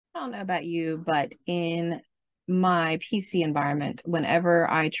don't know about you, but in my PC environment, whenever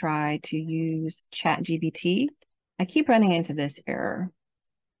I try to use ChatGPT, I keep running into this error.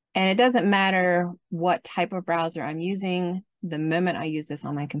 And it doesn't matter what type of browser I'm using. The moment I use this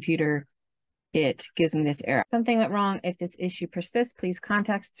on my computer, it gives me this error. Something went wrong. If this issue persists, please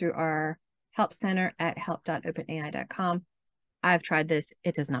contact us through our help center at help.openai.com. I've tried this.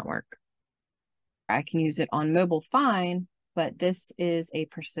 It does not work. I can use it on mobile fine, but this is a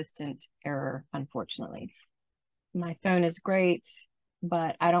persistent error, unfortunately. My phone is great,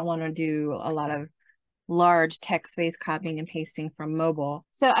 but I don't want to do a lot of large text-based copying and pasting from mobile.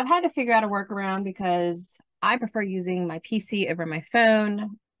 So I've had to figure out a workaround because I prefer using my PC over my phone,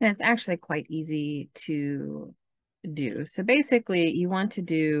 and it's actually quite easy to do. So basically, you want to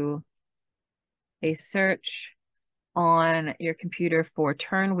do a search on your computer for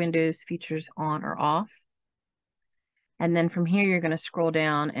turn Windows features on or off. And then from here, you're going to scroll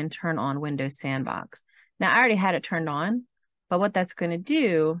down and turn on Windows Sandbox. Now, I already had it turned on, but what that's going to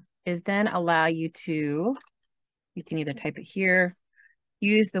do is then allow you to, you can either type it here,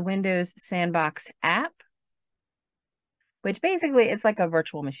 use the Windows Sandbox app, which basically it's like a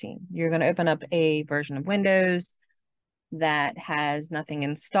virtual machine. You're going to open up a version of Windows that has nothing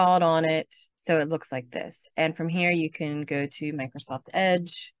installed on it. So it looks like this. And from here, you can go to Microsoft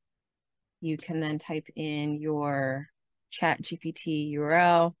Edge. You can then type in your ChatGPT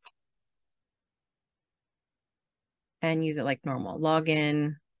URL and use it like normal. Log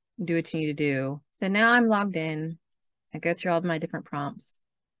in, do what you need to do. So now I'm logged in. I go through all of my different prompts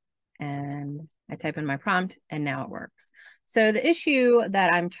and I type in my prompt and now it works. So the issue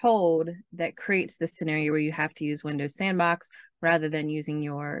that I'm told that creates this scenario where you have to use Windows Sandbox rather than using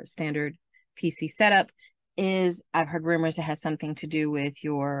your standard PC setup is, I've heard rumors it has something to do with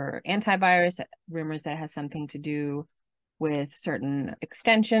your antivirus, rumors that it has something to do with certain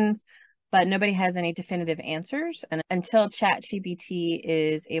extensions, but nobody has any definitive answers. And until ChatGPT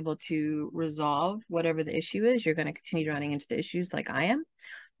is able to resolve whatever the issue is, you're going to continue running into the issues like I am.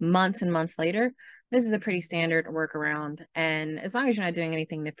 Months and months later, this is a pretty standard workaround. And as long as you're not doing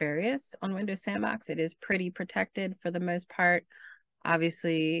anything nefarious on Windows Sandbox, it is pretty protected for the most part.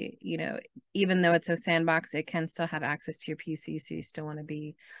 Obviously, you know, even though it's a sandbox, it can still have access to your PC. So you still want to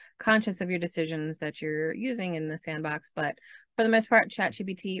be conscious of your decisions that you're using in the sandbox. But for the most part,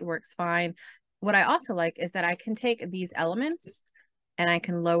 ChatGPT works fine. What I also like is that I can take these elements and I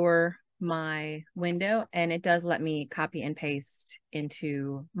can lower my window and it does let me copy and paste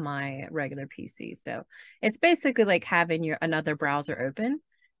into my regular PC. So it's basically like having another browser open.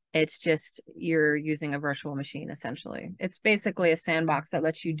 It's just you're using a virtual machine, essentially. It's basically a sandbox that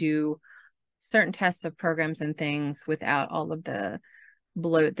lets you do certain tests of programs and things without all of the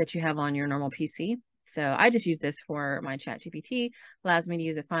bloat that you have on your normal PC. So I just use this for my ChatGPT, allows me to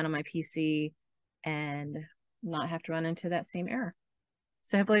use it fine on my PC and not have to run into that same error.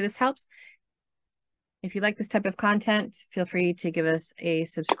 So hopefully this helps. If you like this type of content, feel free to give us a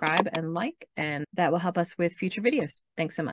subscribe and like, and that will help us with future videos. Thanks so much.